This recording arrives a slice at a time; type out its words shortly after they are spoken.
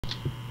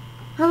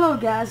Hello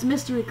guys,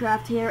 Mystery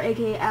Craft here,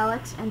 aka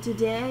Alex, and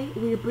today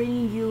we're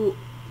bringing you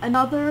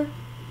another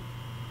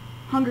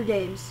Hunger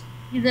Games.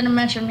 You didn't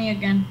mention me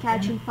again.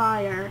 Catching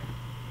Fire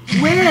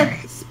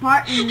with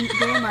Spartan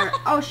Gamer.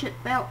 Oh shit,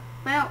 fail,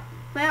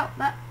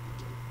 that.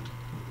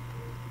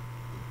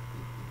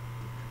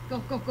 Go,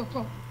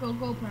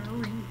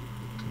 hurry.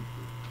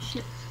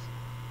 Shit.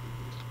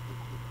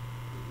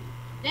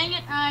 Dang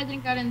it, I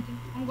didn't get anything.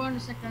 I'm going to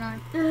sector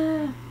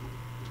 9.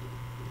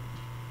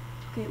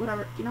 Okay,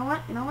 whatever. You know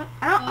what? I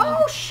don't.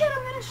 Oh shit,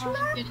 I'm getting slapped.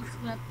 I'm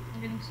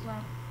getting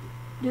slapped.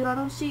 Dude, I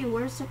don't see you.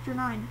 Where's sector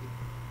 9?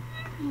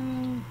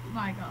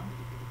 My god.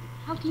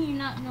 How can you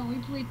not know? We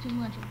played too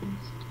much of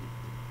this.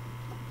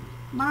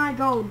 My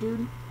god,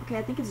 dude. Okay,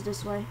 I think it's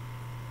this way.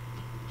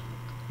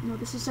 No,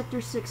 this is sector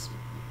 6.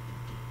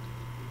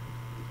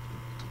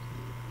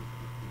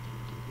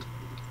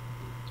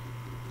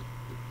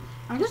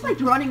 I'm just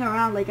like running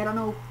around like I don't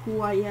know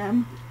who I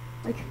am.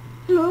 Like,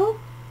 hello?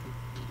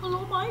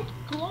 Hello, Mike.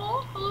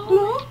 Hello?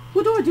 Hello?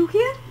 What do I do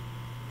here?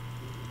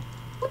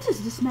 What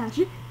is this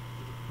magic?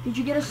 Did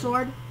you get a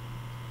sword?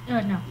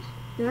 No.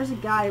 There's a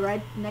guy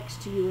right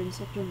next to you in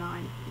sector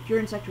 9. If you're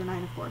in sector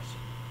 9, of course.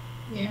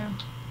 Yeah.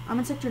 I'm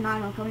in sector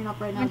 9. I'm coming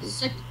up right now.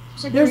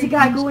 There's a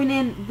guy going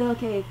in the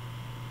cave.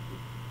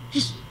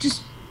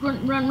 Just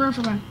run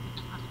for one.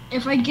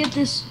 If I get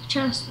this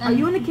chest... Are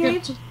you in the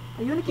cave?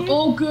 Are you in the cave?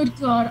 Oh, good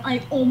God.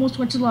 I almost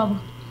went to lava.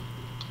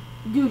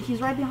 Dude, he's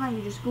right behind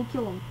you. Just go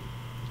kill him.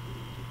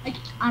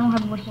 I don't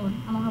have a sword.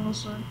 I don't have a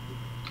sword.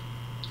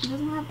 He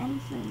doesn't have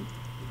anything.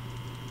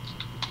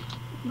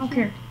 I don't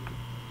care.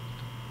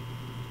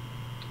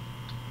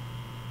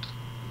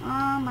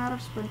 I'm out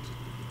of sprint.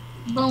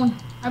 Bone.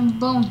 I have a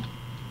bone.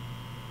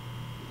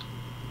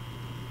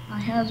 I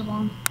have a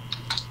bone.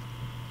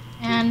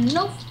 And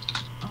nope.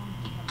 Oh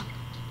my god.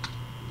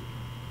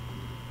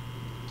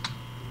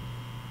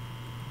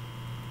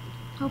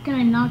 How can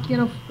I not get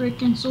a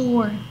freaking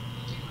sword?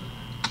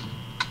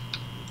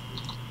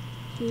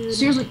 Dude.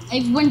 Seriously,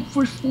 I went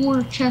for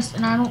 4 chests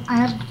and I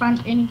haven't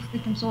found any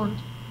freaking sword.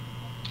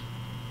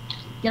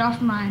 Get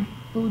off my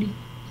booty.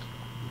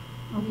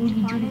 Did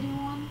you find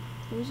anyone?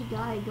 There's a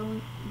guy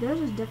going.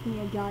 There's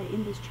definitely a guy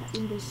in this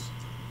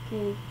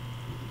cave.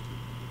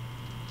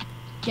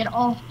 Get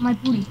off my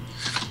booty.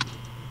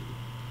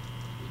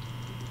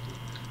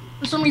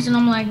 For some reason,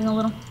 I'm lagging a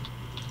little.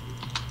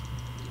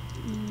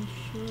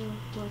 Sure,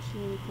 of course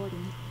you're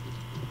recording.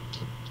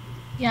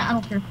 Yeah, I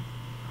don't care.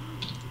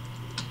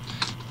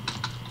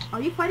 Are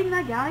you fighting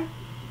that guy?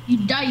 You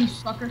die, you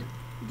sucker.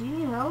 Do you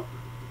need help?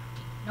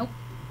 Nope.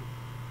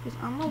 Because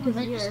I'm over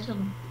here.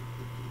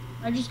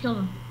 I just killed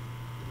him.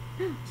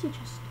 See a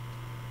chest.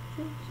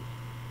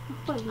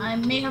 I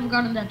may have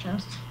gotten that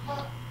chest.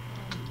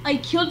 I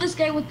killed this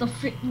guy with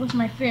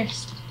my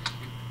fist.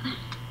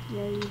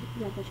 Yeah, you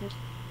got that chest.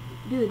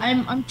 Dude.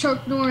 I'm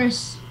Chuck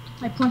Norris.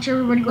 I punch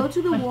everybody Go with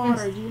to the my water.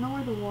 fist. Do you know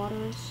where the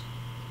water is?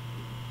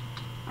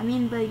 I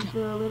mean, like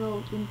the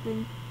little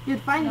thing.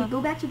 Dude, find me.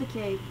 Go back to the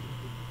cave.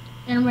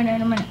 In a minute.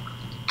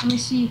 Let me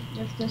see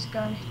if this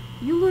guy...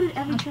 You looted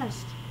every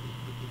chest.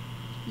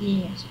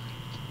 Yes.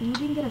 And you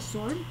didn't get a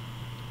sword?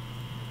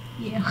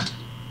 Yeah.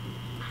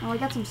 Oh, I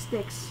got some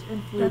sticks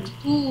and food. That's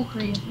cool,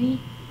 crazy.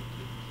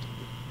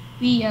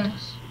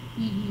 BS.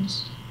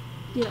 BS.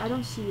 Dude, I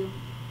don't see you.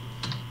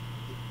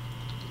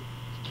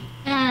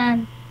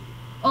 And...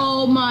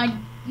 Oh my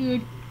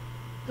good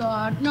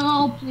God.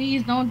 No,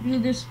 please don't do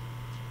this.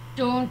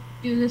 Don't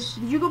do this.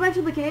 Did you go back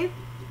to the cave?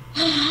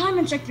 I'm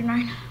in sector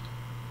 9.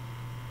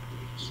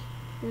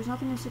 There's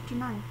nothing in sector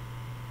 9.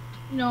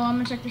 No, I'm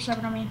in sector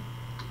 7, I mean.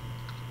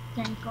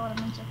 Thank God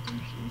I'm in sector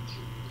 6.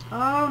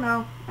 Oh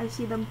no, I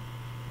see them.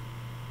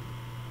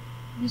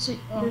 You see,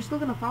 oh. They're still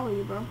gonna follow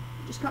you, bro.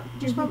 Just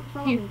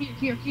follow me.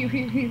 Here.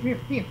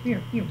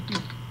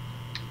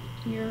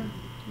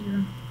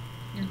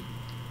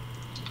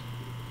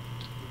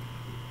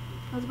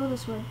 Let's go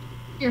this way.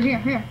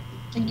 Here.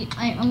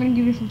 I'm gonna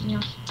give you something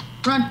else.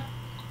 Run.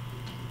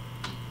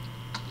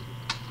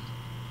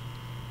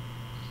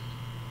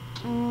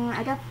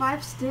 I got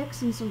 5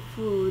 sticks and some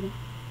food.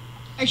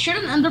 I should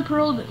have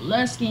underpearled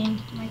last game.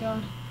 Oh my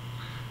god.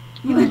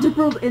 You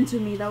underpearled into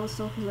me. That was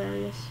so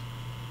hilarious.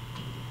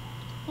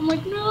 I'm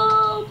like,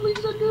 no, please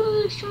don't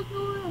do this, Chuck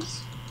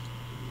Norris.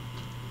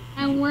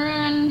 And we're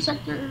in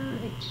sector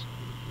 8.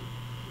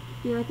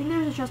 Dude, I think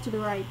there's a chest to the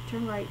right.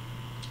 Turn right.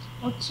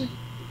 What's it?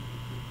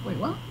 Wait,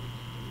 what?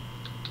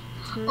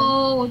 Turn.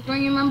 Oh,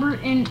 don't you remember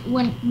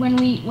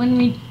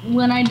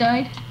when I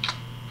died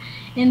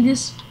in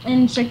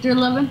sector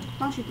 11?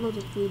 Found you loads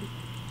of food.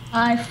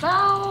 I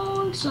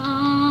found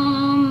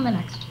some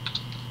Minix.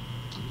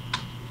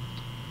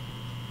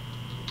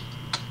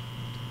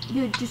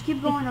 Dude, just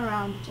keep going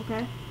around,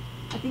 okay?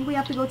 I think we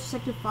have to go to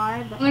sector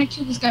 5. I'm gonna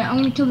kill this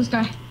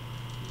guy.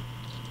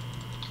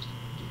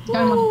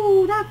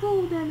 Ooh, that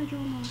full damage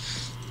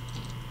almost.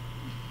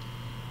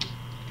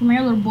 Come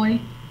here, little boy.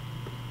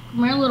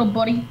 Come here, little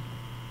buddy.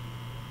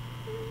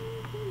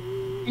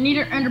 I need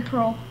an ender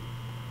pearl.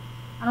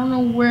 I don't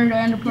know where to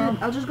ender pearl.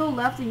 Dude, I'll just go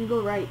left and you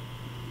go right.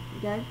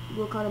 Okay?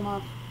 We'll cut him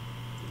off.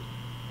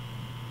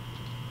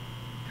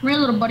 Come here,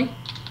 little buddy.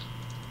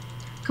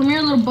 Come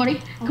here, little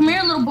buddy. Come Okay.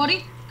 here, little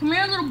buddy. Come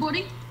here, little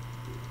buddy.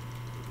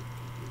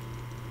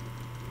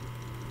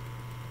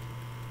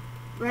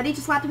 Ready to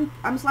slap him?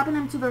 I'm slapping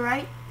him to the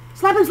right.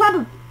 Slap him, slap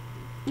him!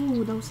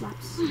 Ooh, those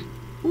slaps.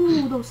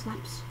 Ooh, those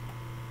slaps.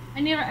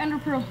 I need an ender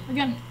pearl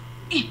again.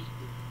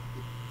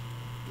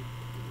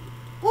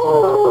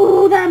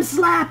 Ooh, them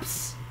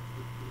slaps!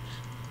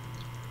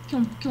 Kill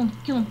him, kill him,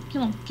 kill him,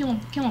 kill him, kill him,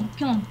 kill him,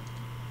 kill him.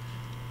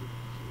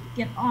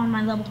 Get on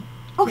my level.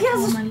 Oh, Get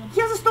on my level. he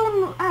has a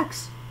stone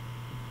axe.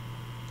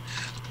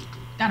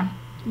 Got him.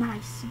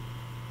 Nice.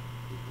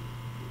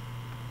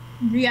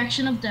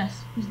 Reaction of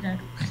death. He's dead.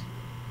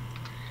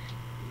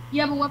 You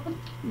have a weapon?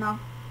 No.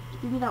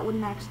 Give me that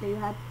wooden axe that you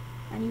had.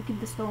 And you keep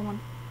the stone one.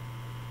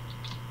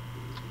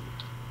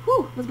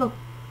 Whew, let's go.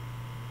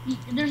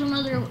 There's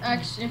another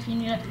axe if you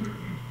need it.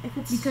 If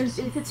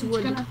it's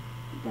wood,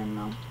 then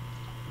no.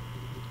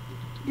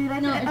 Dude,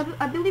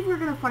 I believe we're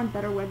gonna find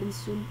better weapons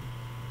soon.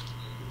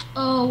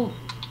 Oh,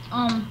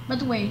 by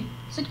the way,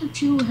 Sector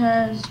 2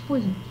 has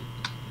poison.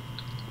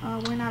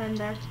 We're not in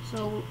there,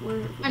 so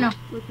I know.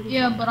 We're pretty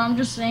Yeah, far. but I'm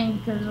just saying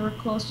because we're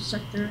close to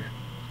Sector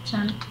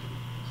 10.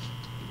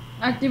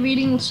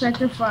 Activating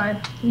Sector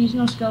 5. Please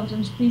no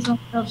skeletons. Please no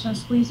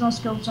skeletons. Please no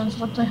skeletons.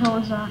 What the hell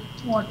is that?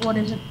 What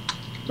is it?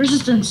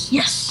 Resistance.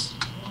 Yes!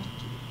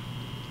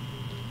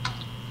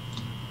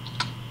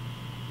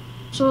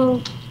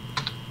 So,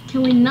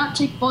 can we not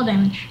take fall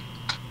damage?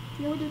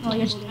 Yeah, we do Oh,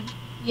 yes. take golden.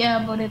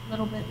 Yeah, but a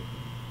little bit.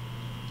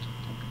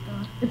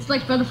 It's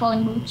like feather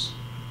falling boots.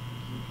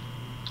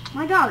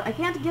 My god, I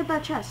can't get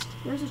that chest.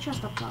 There's a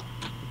chest up top.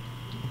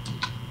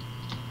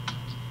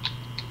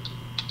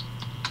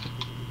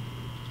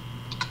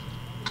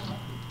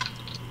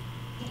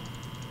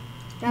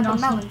 Got the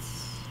Nothing.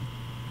 melons.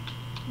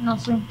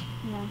 Nothing.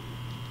 Yeah.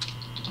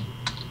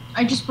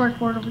 I just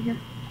parkoured over here.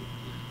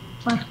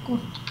 Parkour.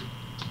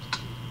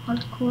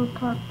 Parkour,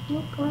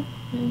 parkour, parkour,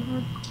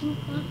 parkour,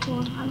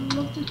 parkour. I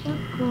love to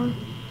parkour.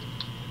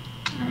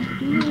 I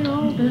do it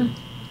all day.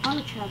 On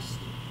a chest.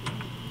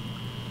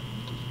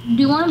 Do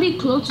you want to be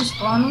close to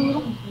spawn a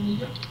little?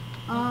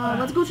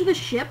 Let's go to the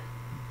ship,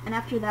 and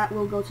after that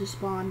we'll go to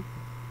spawn.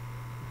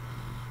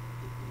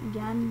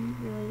 Again,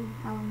 really,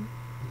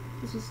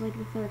 this is like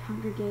the third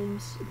Hunger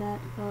Games that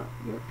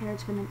your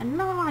parents been in. And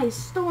nice!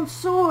 Stone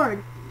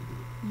sword!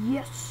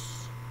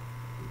 Yes!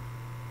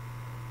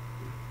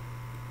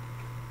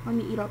 Let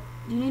me eat up.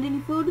 Do you need any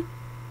food?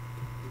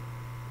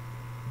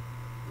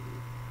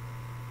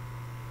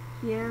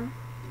 Here.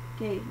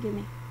 Okay, give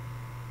me.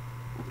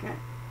 Okay.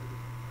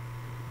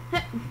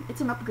 Heh,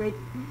 it's an upgrade.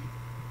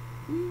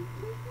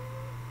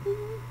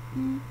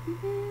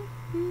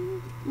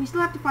 We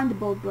still have to find the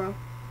boat, bro.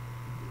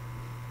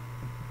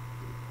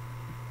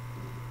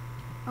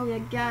 Oh yeah,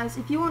 guys,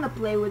 if you want to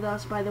play with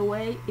us, by the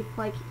way, if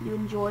like you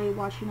enjoy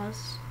watching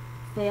us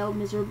fail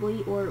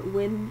miserably or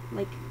win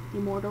like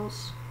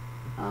immortals,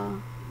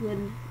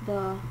 win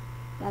the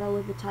battle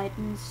with the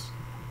Titans,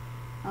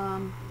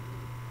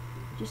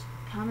 just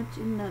comment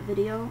in the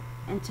video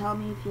and tell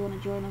me if you want to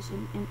join us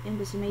in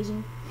this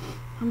amazing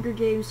Hunger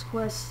Games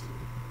quest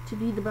to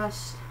be the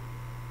best.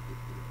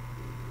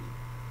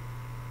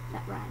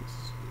 That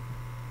rhymes.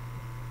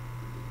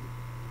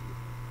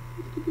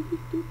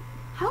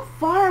 How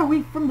far are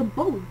we from the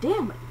boat?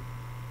 Damn it.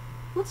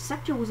 What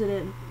sector was it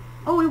in?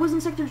 Oh, it was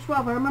in Sector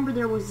 12. I remember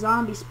there was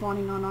zombies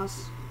spawning on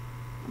us.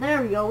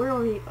 There we go. We're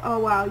already... Oh,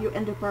 wow. You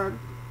ender pearl.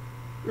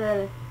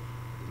 Really.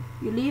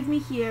 You leave me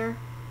here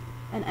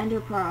and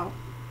ender pearl.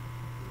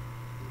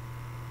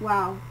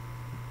 Wow.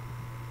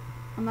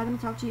 I'm not going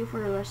to talk to you for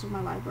the rest of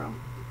my life, bro.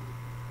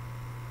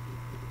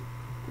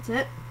 That's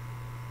it.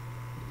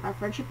 Our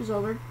friendship is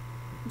over.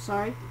 I'm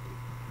sorry.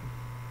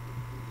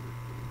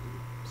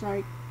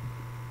 Sorry.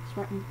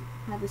 Spartan,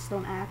 have this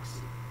stone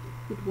axe.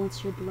 It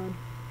wants your blood.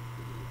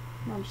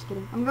 No, I'm just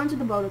kidding. I'm going to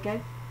the boat,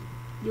 okay?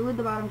 You with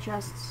the bottom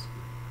chests.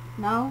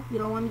 No? You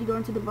don't want me to go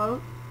into the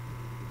boat?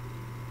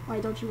 Why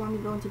don't you want me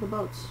to go into the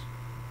boats?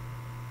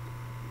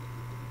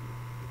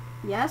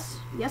 Yes?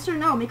 Yes or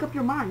no? Make up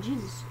your mind.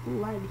 Jesus. Ooh,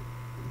 lag.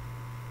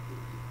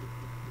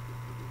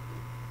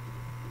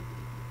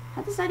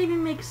 How does that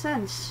even make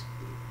sense?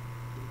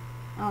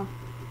 Oh,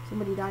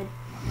 somebody died.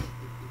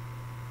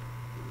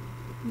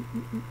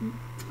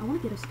 I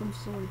want to get a stone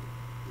sword.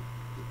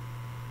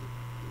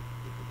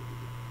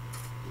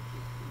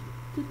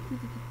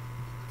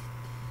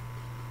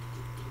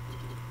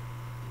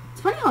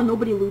 It's funny how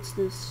nobody loots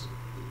this.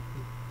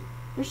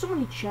 There's so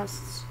many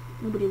chests.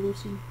 Nobody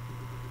looting.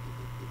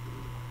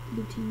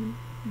 Looting.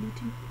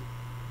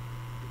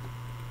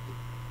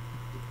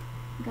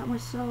 Got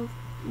myself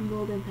and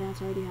golden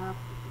pants I already have.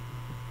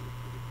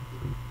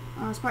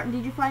 Spartan,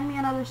 did you find me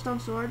another stone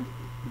sword?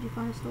 Did you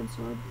find a stone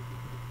sword?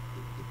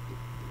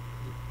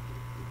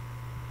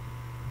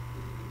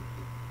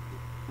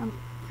 I'm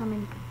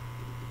coming.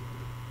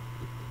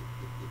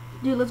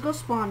 Dude, let's go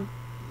spawn.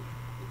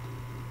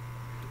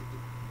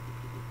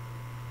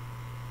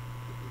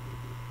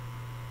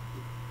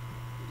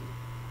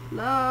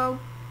 Hello?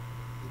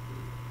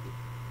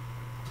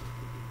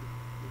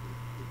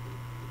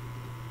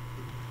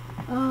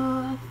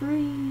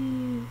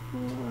 3,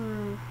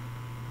 4.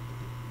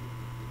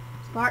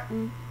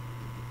 Spartan.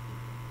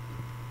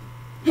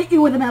 Hit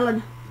you with a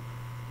melon.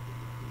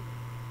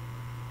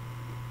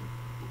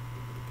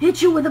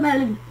 Hit you with a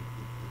melon.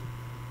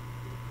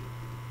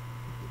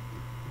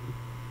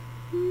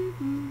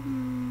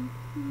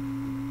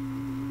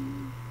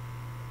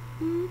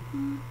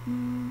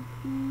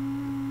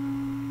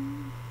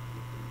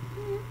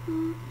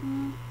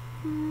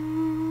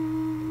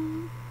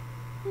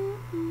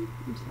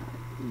 I'm sorry.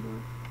 I'm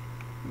bored.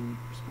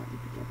 For Spartan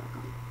to get back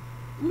on.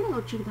 I'm gonna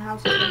go check the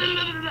house. I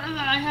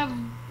have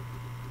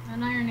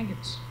an iron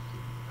ingots.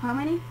 How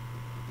many?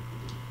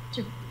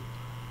 2.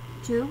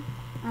 2?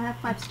 I have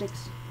 5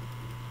 sticks.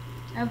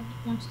 I have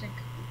 1 stick.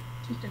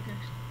 2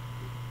 stickers.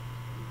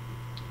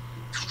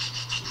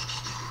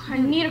 I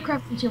need a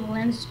crafting table,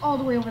 and it's all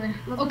the way over there.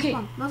 Let's okay. go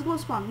spawn. Let's go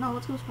spawn. No,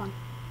 let's go spawn.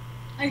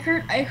 I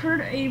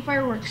heard a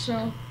fireworks,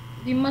 so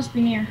they must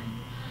be near.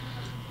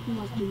 He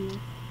must be near.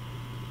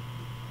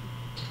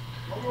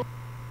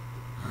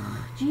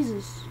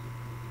 Jesus.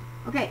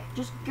 Okay,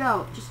 just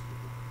go. Just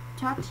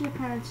talk to your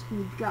parents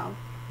and go.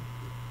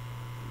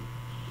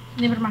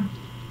 Never mind.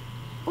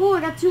 Oh,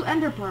 I got 2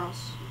 ender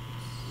pearls.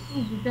 Oh,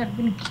 you got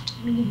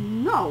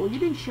No, you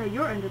didn't share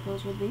your ender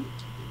pearls with me.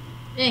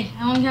 Hey,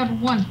 I only had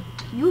 1.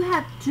 You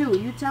had 2.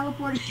 You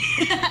teleported.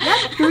 You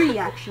had 3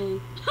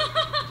 actually.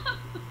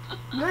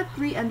 You had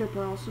 3 ender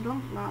pearls, so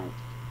don't lie.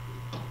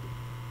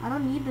 I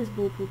don't need this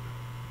bull poop.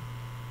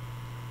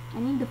 I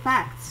need the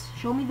facts.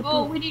 Show me the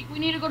Oh, proof. we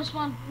need to go to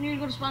spawn. We need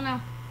to go to spawn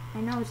now. I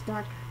know it's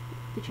dark.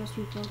 The chest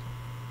refilled.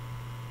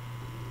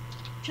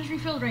 Just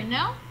refilled right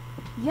now?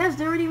 Yes,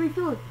 they already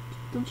refilled.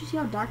 Don't you see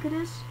how dark it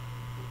is?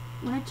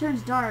 When it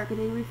turns dark,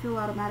 they refill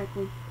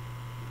automatically.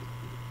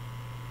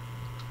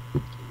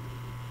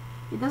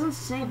 It doesn't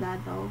say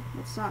that though.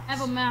 That sucks. I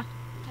have a map.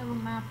 I have a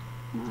map.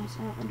 Nice,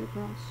 I have ender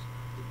pearls.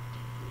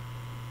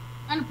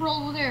 And a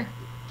pearl over there.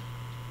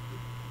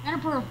 And a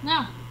pearl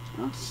now. I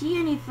don't see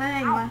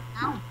anything. Ow,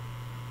 ow.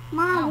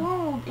 My Ow.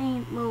 world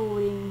ain't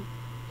loading.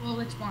 Well,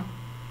 let's spawn.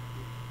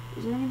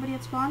 Is there anybody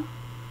at spawn?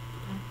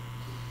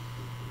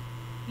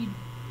 You.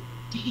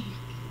 Yay!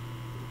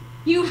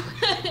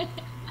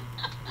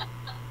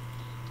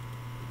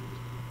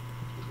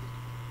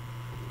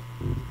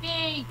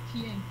 Yay!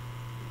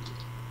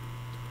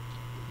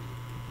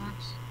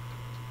 Nice.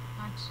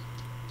 Nice.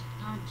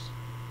 Nice.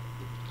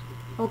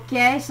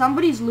 Okay,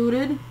 somebody's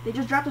looted. They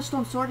just dropped a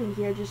stone sword in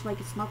here just like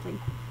it's nothing.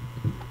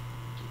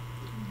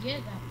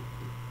 Get that.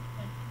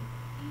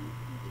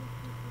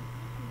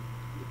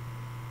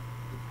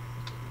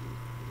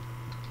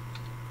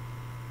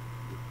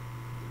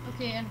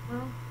 Okay, and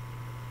pearl.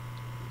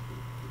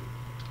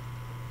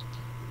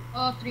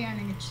 Oh, 3 iron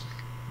ingots.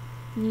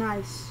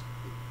 Nice.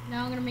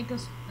 Now I'm gonna make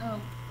us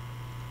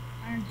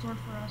iron sword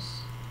for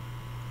us.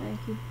 Thank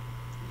you.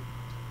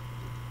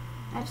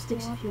 I have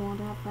sticks if you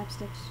want. I have 5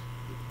 sticks.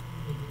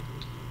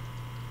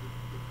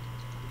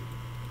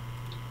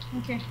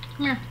 Okay,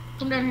 come here.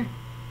 Come down here.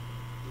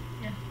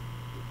 Yeah.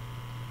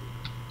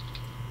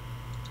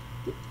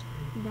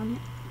 You down here?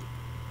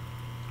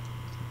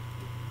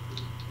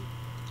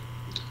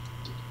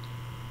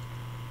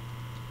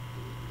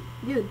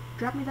 Dude,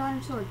 drop me the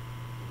iron sword.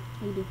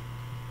 Oh, you do.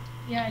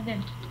 Yeah, I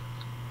did.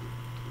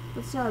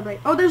 Let's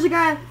celebrate. Oh, there's a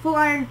guy. Full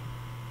iron.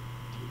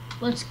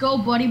 Let's go,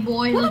 buddy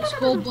boy. Let's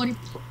go, buddy.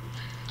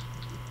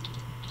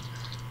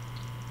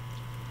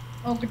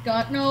 Oh, good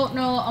God. No,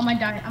 no. I might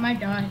die. I might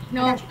die.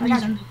 No, I please.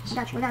 got you. I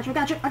got you. I got you. I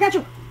got you. I got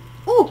you.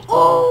 Oh,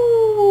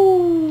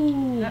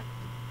 oh.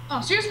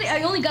 Oh, seriously?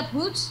 I only got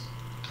boots?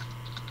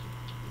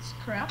 It's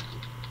crap.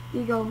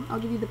 Here you go. I'll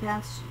give you the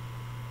pants.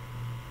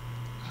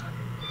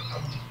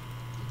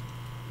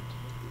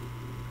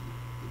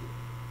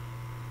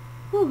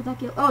 Ooh, that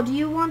kill. Oh, do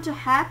you want a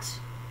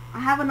hat? I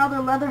have another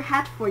leather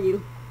hat for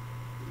you.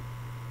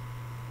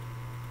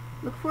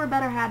 Look for a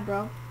better hat,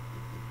 bro.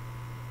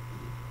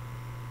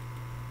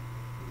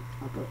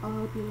 I'll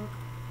help you look.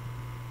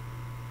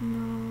 No,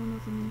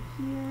 nothing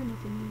in here,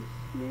 nothing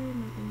in here,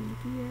 nothing in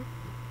here.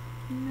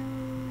 No,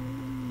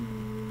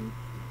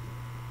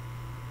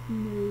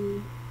 no,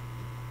 no.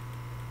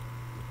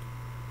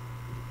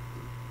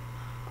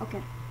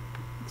 Okay.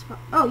 It's fine.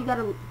 Oh, you got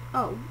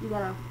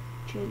a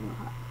chain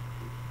hat.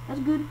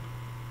 That's good.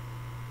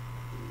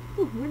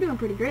 Ooh, we're doing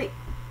pretty great.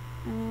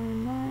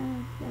 And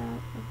that,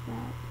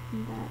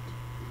 and that.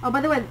 Oh,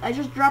 by the way, I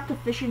just dropped a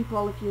fishing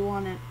pole if you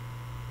want it.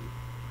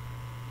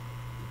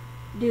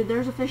 Dude,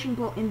 there's a fishing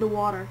pole in the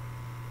water.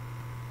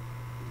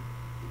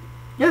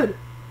 Dude!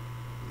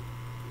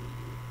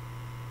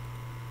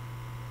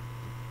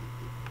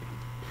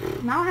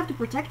 Now I have to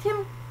protect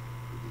him?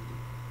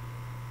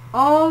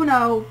 Oh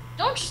no.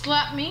 Don't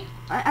slap me.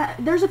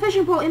 There's a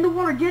fishing pole in the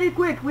water. Get it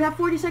quick. We have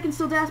 40 seconds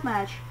till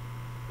deathmatch.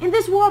 In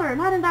this water,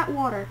 not in that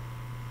water.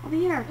 Over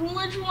here.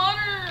 Which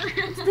water?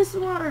 It's this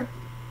water.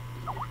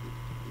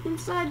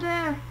 Inside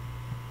there.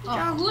 Oh,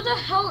 Jump. who the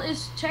hell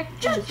is check?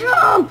 Just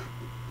jump!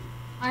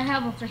 I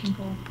have a fishing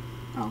pole.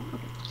 Oh,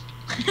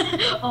 okay.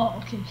 Oh,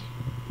 okay.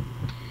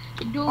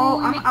 Oh,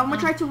 I'm gonna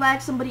try to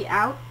lag somebody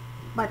out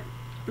by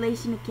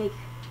placing a cake.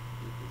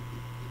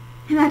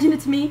 Imagine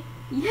it's me.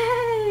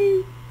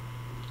 Yay!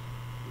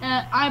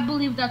 I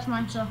believe that's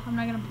mine, so I'm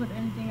not gonna put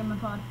anything in my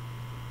pod.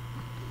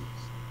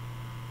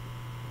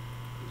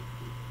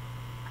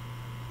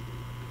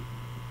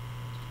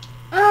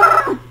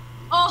 Ah!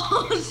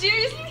 Oh,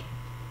 seriously?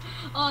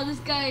 Oh, this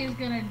guy is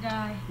gonna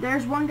die.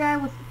 There's one guy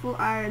with full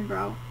iron,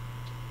 bro.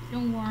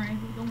 Don't worry,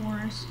 don't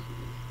worry.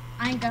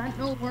 I ain't got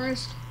no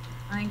worries.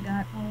 I ain't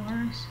got no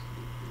worries.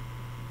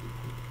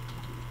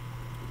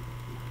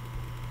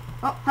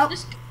 Oh, help!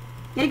 This.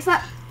 Getting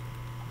slapped.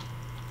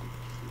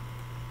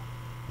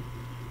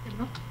 There we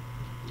go.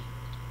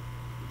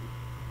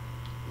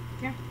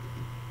 Yeah.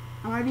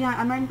 I'm right behind.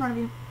 I'm right in front of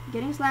you.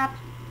 Getting slapped.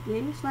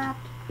 Getting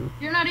slapped.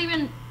 You're not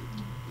even.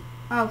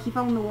 Oh, he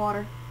fell in the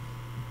water.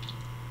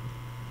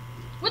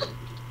 What the?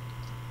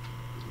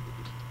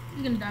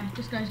 He's gonna die.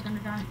 This guy's gonna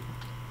die.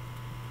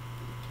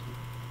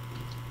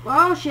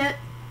 Oh shit!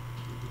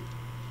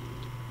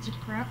 Is it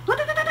crap?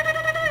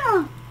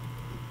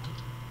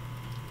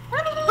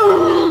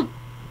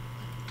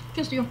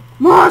 Kill steal.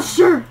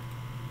 Monster!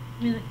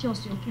 Give me the kill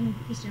steal. Give me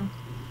kill steal.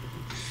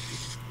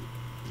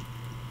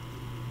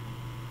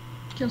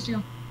 Kill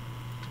steal.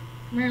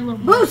 Come here, little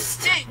boy.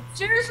 Boost! Hey,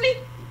 seriously?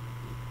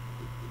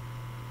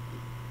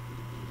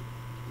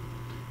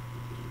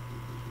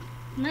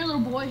 Come here,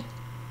 little boy.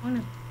 I'm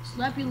gonna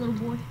slap you, little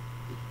boy.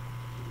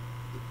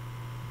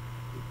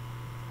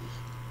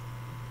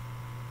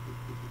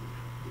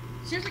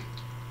 Seriously?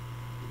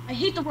 I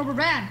hate the rubber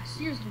band.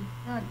 Seriously.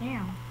 God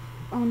damn.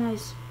 Oh,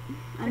 nice.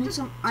 I need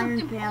some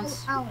iron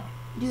pants.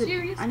 Dude,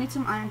 Serious? I need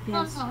some iron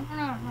pants. No.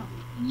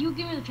 You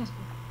give me the chest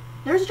plate.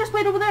 There's a chest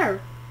plate over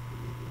there.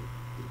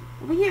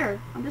 Over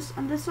here. On this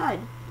side.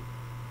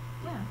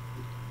 Yeah.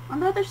 On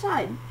the other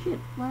side. Shit.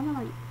 Why am I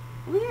like...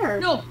 Over here.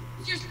 No.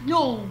 Seriously.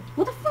 No.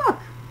 What the fuck?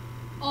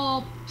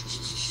 Oh,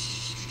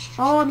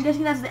 I'm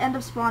guessing that's the end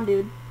of spawn,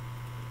 dude.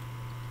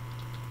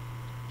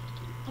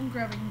 I'm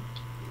grabbing it.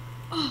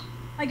 Oh,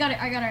 I got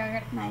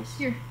it. Nice.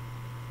 Here.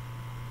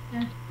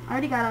 Yeah. I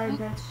already got iron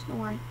pants. Don't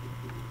worry.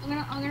 I'm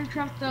gonna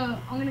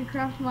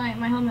craft my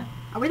helmet.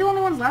 Are we the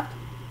only ones left?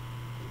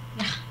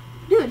 Yeah.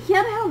 Dude, he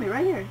had a helmet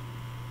right here.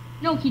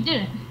 No, he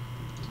didn't.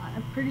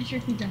 I'm pretty sure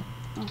he didn't.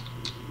 Oh,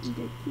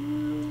 okay.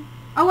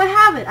 Oh, I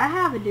have it. I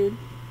have it, dude.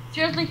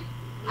 Seriously?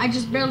 I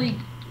just barely.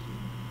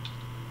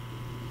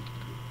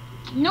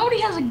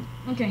 Nobody has a.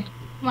 Okay,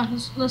 come on.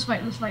 Let's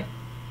fight. Let's fight.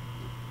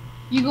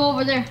 You go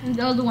over there and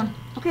the other one.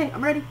 Okay,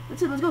 I'm ready.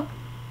 That's it. Let's go.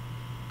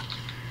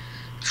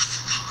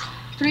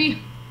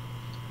 3,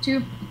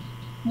 2,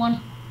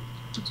 1.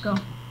 Let's go.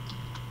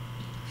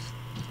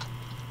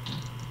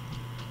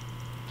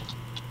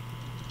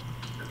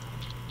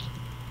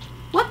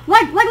 What?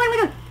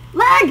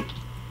 Lag!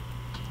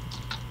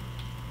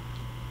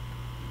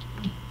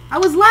 I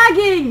was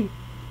lagging!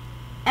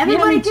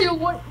 Everybody Yeah, me too.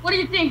 What do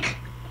you think?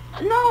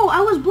 No,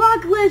 I was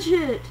block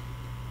glitched.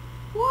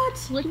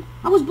 What?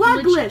 I was block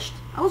glitched.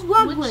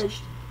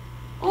 Glitched.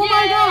 Oh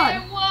my god.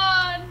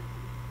 I won!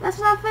 That's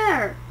not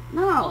fair. I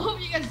No. hope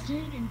you guys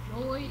did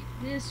enjoy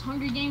this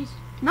Hunger Games.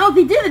 No,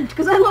 they didn't,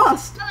 because I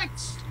lost.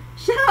 Alex!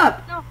 Shut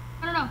up. No.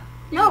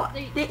 No,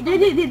 they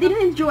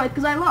didn't enjoy it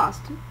because I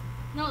lost.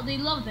 No, they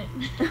loved it.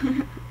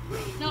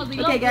 No, they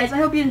loved Okay, guys, it. I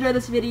hope you enjoyed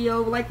this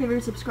video. Like,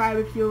 favorite, subscribe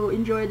if you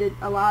enjoyed it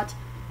a lot.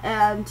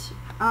 And,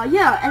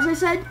 yeah, as I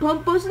said,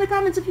 post in the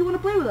comments if you want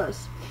to play with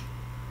us.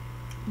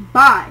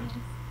 Bye.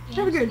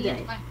 Have a good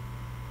day. Bye.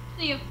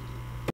 See you.